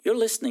You're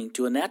listening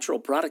to a Natural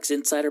Products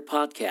Insider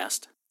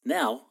podcast,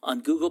 now on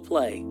Google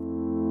Play.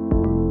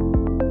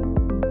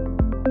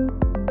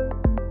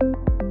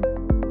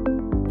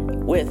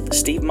 With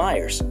Steve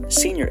Myers,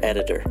 Senior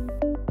Editor.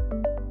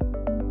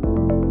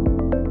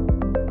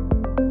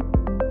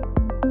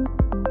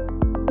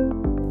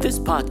 This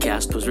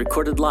podcast was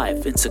recorded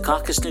live in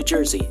Secaucus, New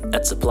Jersey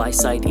at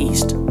SupplySide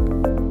East.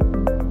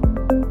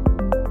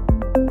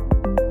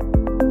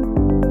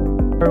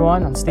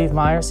 Everyone, I'm Steve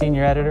Myers,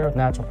 Senior Editor of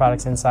Natural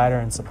Products Insider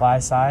and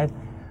SupplySide.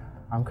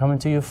 I'm coming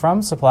to you from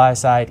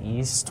SupplySide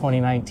East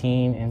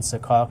 2019 in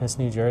Secaucus,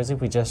 New Jersey.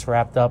 We just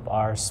wrapped up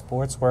our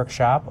sports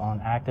workshop on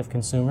active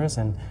consumers,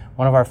 and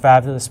one of our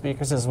fabulous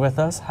speakers is with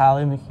us,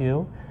 Hallie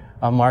McHugh,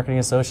 a marketing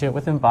associate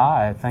with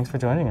Imbibe. Thanks for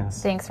joining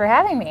us. Thanks for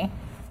having me.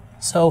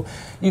 So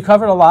you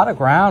covered a lot of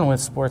ground with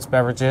sports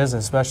beverages,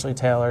 especially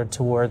tailored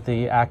toward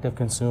the active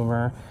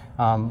consumer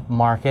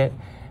market.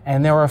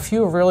 And there were a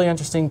few really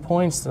interesting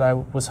points that I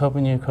was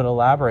hoping you could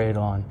elaborate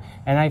on.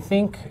 And I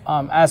think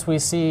as we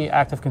see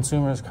active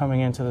consumers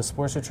coming into the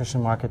sports nutrition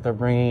market, they're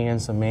bringing in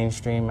some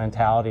mainstream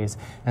mentalities.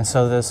 And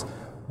so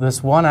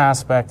this one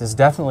aspect is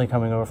definitely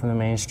coming over from the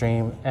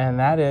mainstream, and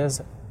that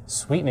is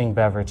sweetening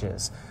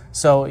beverages.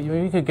 So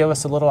you could give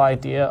us a little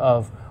idea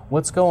of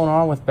what's going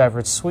on with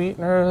beverage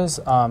sweeteners,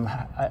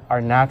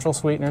 are natural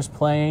sweeteners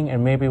playing,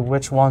 and maybe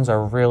which ones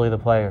are really the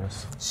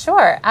players?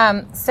 Sure.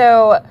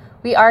 So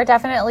we are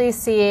definitely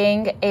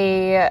seeing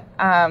a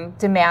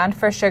demand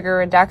for sugar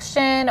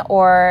reduction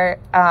or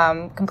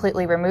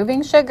completely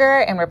removing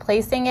sugar and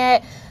replacing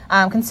it.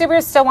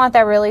 Consumers still want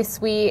that really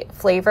sweet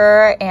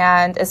flavor,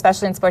 and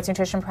especially in sports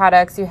nutrition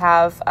products, you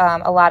have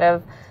a lot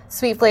of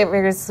sweet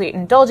flavors, sweet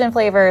indulgent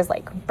flavors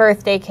like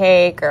birthday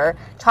cake or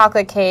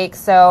chocolate cake.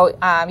 So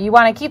you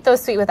want to keep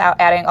those sweet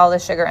without adding all the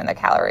sugar and the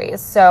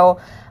calories. So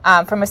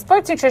from a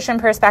sports nutrition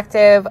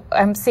perspective,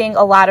 I'm seeing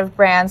a lot of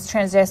brands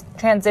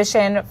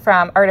transition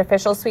from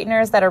artificial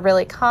sweeteners that are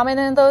really common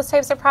in those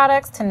types of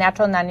products to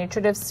natural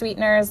non-nutritive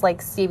sweeteners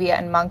like stevia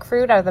and monk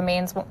fruit are the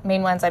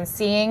main ones I'm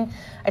seeing.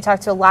 I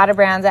talked to a lot of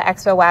brands at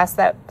Expo West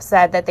that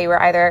said that they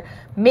were either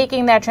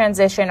making that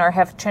transition or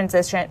have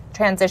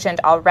transitioned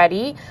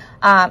already.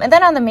 And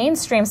then on the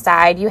mainstream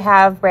side, you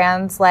have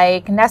brands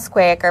like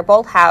Nesquik or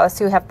Bolthouse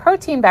who have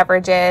protein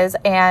beverages,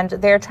 and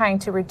they're trying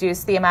to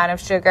reduce the amount of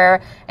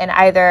sugar and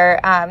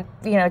either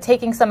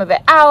taking some of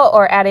it out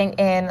or adding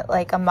in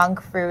like a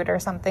monk fruit or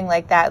something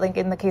like that. Like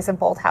in the case of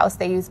Bolthouse,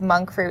 they use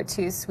monk fruit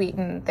to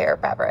sweeten their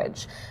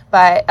beverage.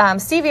 But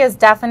stevia is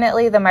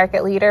definitely the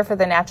market leader for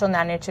the natural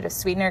non-nutritive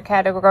sweetener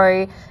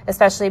category,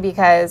 especially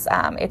because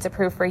it's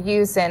approved for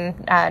use in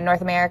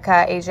North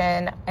America,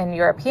 Asian, and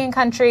European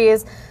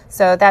countries.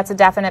 So that's a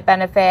definite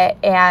benefit.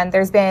 And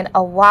there's been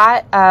a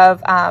lot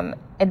of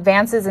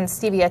advances in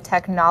stevia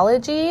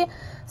technology.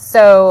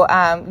 So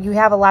you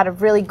have a lot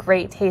of really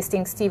great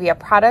tasting stevia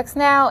products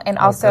now, and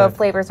also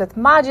flavors with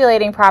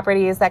modulating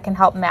properties that can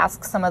help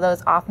mask some of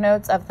those off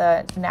notes of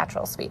the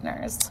natural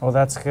sweeteners. Well,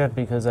 that's good,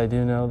 because I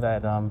do know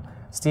that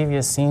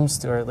stevia seems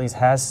to, or at least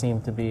has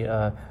seemed to be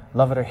a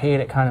love it or hate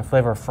it kind of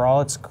flavor for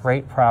all its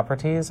great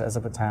properties as a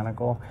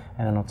botanical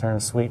and an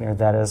alternative sweetener.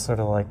 That is sort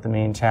of like the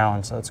main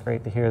challenge. So it's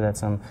great to hear that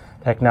some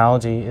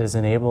technology is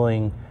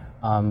enabling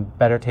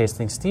better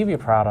tasting stevia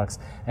products.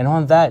 And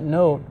on that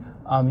note,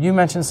 you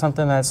mentioned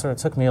something that sort of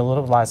took me a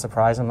little by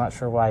surprise. I'm not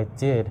sure why I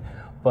did,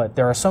 but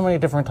there are so many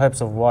different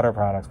types of water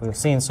products. We've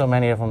seen so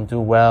many of them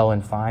do well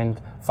and find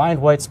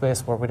white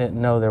space where we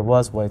didn't know there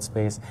was white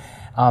space.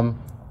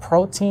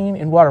 Protein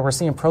in water. We're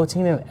seeing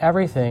protein in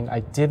everything.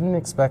 I didn't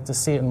expect to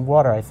see it in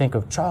water. I think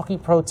of chalky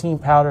protein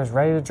powders,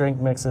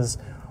 ready-to-drink mixes.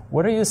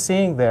 What are you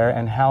seeing there,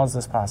 and how is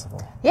this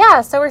possible?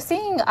 Yeah, so we're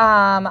seeing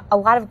a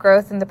lot of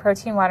growth in the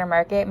protein water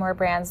market, more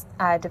brands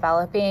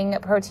developing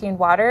protein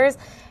waters,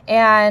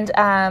 and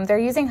they're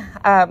using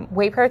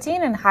whey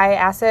protein and high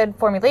acid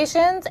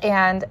formulations.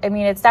 And I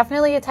mean, it's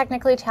definitely a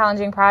technically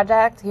challenging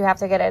project. You have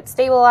to get it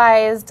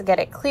stabilized, get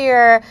it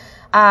clear.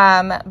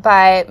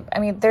 But I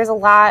mean, there's a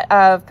lot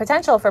of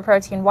potential for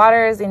protein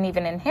waters and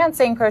even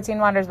enhancing protein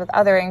waters with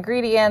other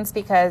ingredients,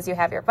 because you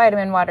have your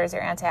vitamin waters,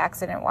 your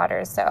antioxidant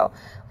waters. So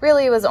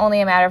really it was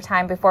only a matter of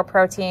time before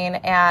protein,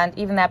 and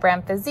even that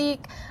brand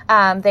Physique,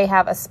 they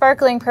have a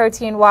sparkling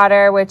protein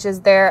water, which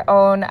is their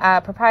own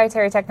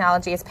proprietary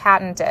technology, is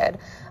patented.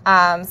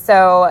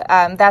 So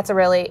that's a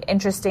really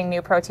interesting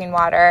new protein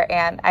water,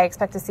 and I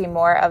expect to see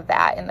more of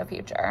that in the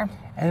future.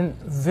 And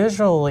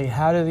visually,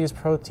 how do these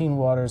protein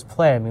waters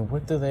play? I mean,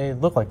 what do they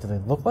look like? Do they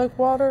look like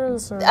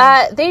waters? Or?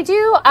 They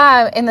do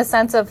in the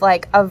sense of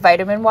like a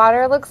vitamin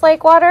water looks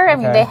like water. I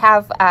mean, they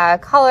have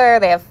color,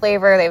 they have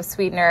flavor, they have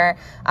sweetener,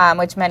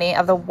 which many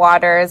of the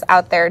waters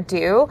out there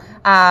do.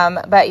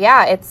 But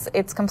yeah,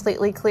 it's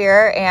completely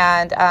clear,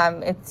 and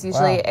it's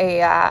usually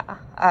a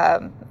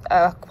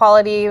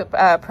quality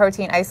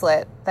protein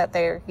isolate that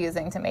they're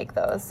using to make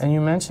those. And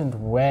you mentioned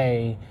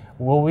whey.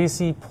 will we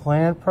see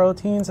plant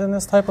proteins in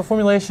this type of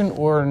formulation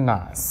or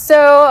not?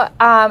 So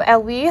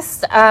at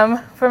least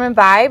from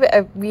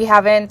Imbibe, we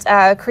haven't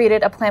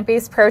created a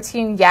plant-based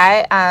protein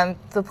yet.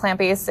 The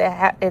plant-based,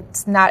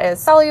 it's not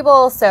as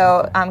soluble,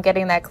 so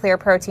getting that clear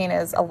protein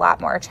is a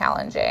lot more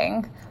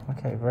challenging.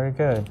 Okay, very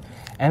good.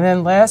 And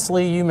then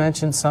lastly, you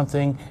mentioned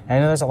something, and I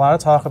know there's a lot of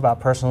talk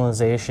about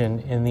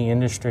personalization in the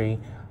industry,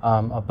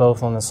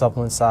 both on the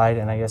supplement side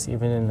and I guess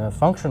even in the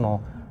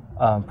functional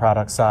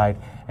product side.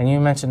 And you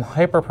mentioned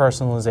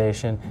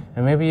hyper-personalization,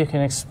 and maybe you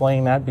can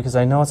explain that, because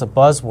I know it's a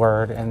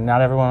buzzword and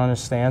not everyone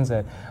understands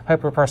it.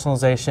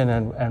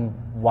 Hyper-personalization and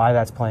why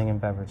that's playing in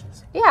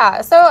beverages.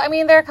 Yeah, so I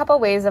mean, there are a couple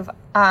ways of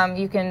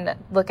you can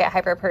look at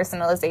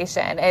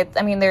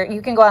hyper-personalization.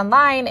 You can go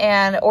online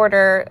and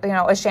order,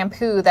 a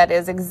shampoo that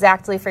is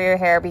exactly for your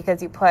hair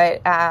because you put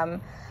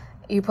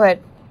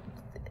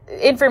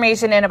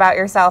information in about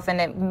yourself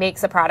and it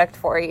makes a product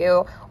for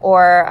you,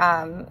 or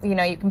you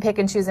can pick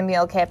and choose a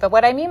meal kit. But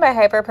what I mean by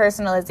hyper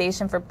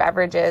personalization for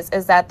beverages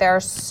is that there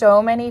are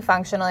so many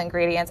functional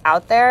ingredients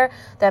out there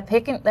that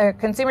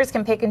consumers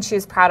can pick and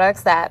choose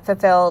products that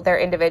fulfill their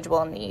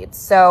individual needs.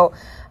 So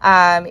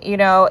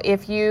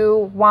if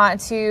you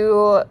want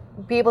to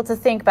be able to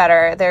think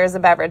better, there's a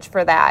beverage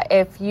for that.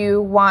 If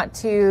you want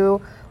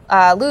to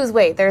lose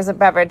weight, there's a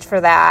beverage for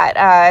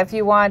that. If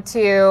you want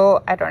to,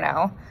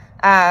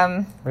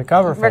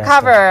 recover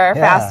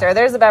faster.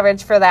 There's a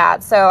beverage for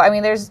that. So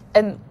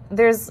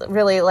there's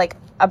really like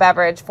a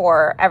beverage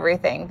for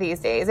everything these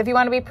days. If you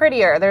want to be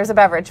prettier, there's a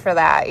beverage for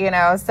that.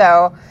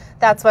 So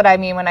that's what I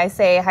mean when I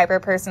say hyper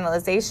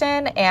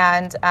personalization.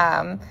 And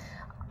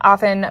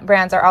often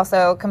brands are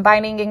also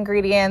combining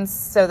ingredients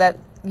so that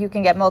you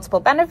can get multiple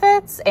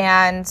benefits,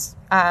 and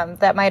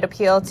that might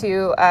appeal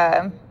to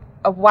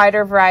a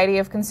wider variety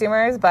of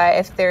consumers. But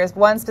if there's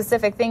one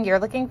specific thing you're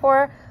looking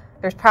for,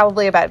 there's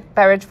probably a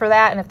beverage for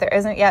that, and if there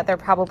isn't yet, there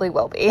probably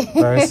will be.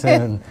 Very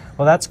soon.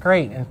 Well, that's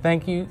great, and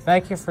thank you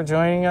for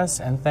joining us,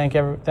 and thank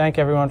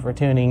everyone for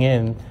tuning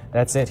in.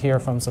 That's it here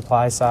from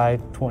Supply Side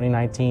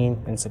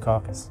 2019 in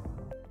Secaucus.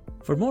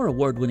 For more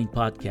award-winning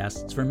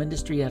podcasts from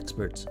industry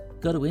experts,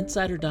 go to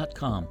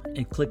insider.com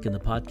and click in the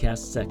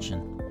podcast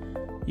section.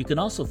 You can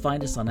also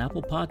find us on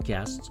Apple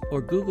Podcasts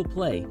or Google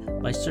Play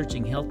by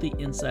searching Healthy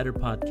Insider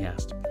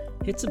Podcast.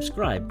 Hit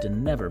subscribe to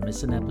never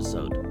miss an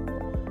episode.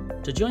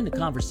 To join the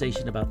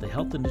conversation about the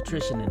health and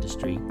nutrition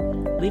industry,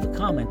 leave a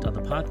comment on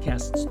the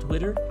podcast's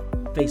Twitter,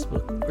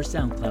 Facebook, or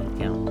SoundCloud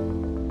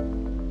account.